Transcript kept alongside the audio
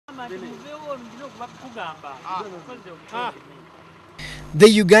The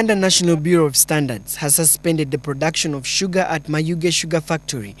Uganda National Bureau of Standards has suspended the production of sugar at Mayuge Sugar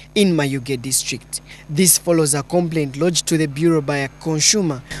Factory in Mayuge district. This follows a complaint lodged to the Bureau by a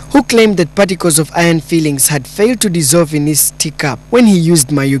consumer who claimed that particles of iron fillings had failed to dissolve in his teacup when he used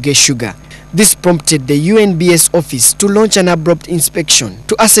Mayuge sugar. This prompted the UNBS office to launch an abrupt inspection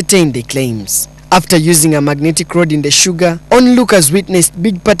to ascertain the claims. After using a magnetic rod in the sugar, onlookers witnessed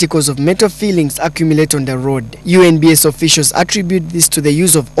big particles of metal fillings accumulate on the rod. UNBS officials attribute this to the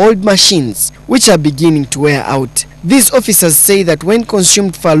use of old machines, which are beginning to wear out. These officers say that when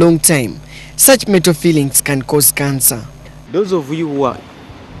consumed for a long time, such metal fillings can cause cancer. Those of you who are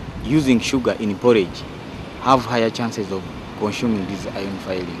using sugar in porridge have higher chances of consuming these iron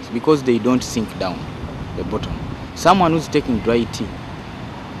fillings because they don't sink down the bottom. Someone who's taking dry tea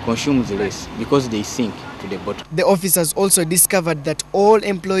consumes less because they sink to the bottom. The officers also discovered that all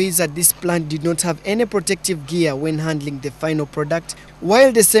employees at this plant did not have any protective gear when handling the final product,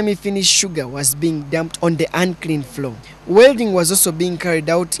 while the semi-finished sugar was being dumped on the unclean floor. Welding was also being carried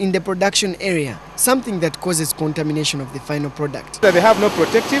out in the production area, something that causes contamination of the final product. They have no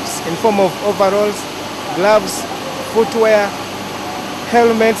protectives in form of overalls, gloves, footwear,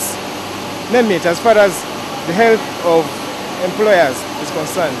 helmets, name it, as far as the health of employers is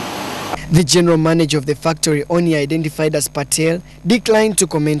concerned. The general manager of the factory, only identified as Patel, declined to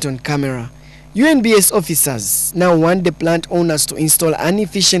comment on camera. UNBS officers now want the plant owners to install an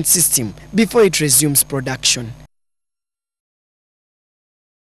efficient system before it resumes production.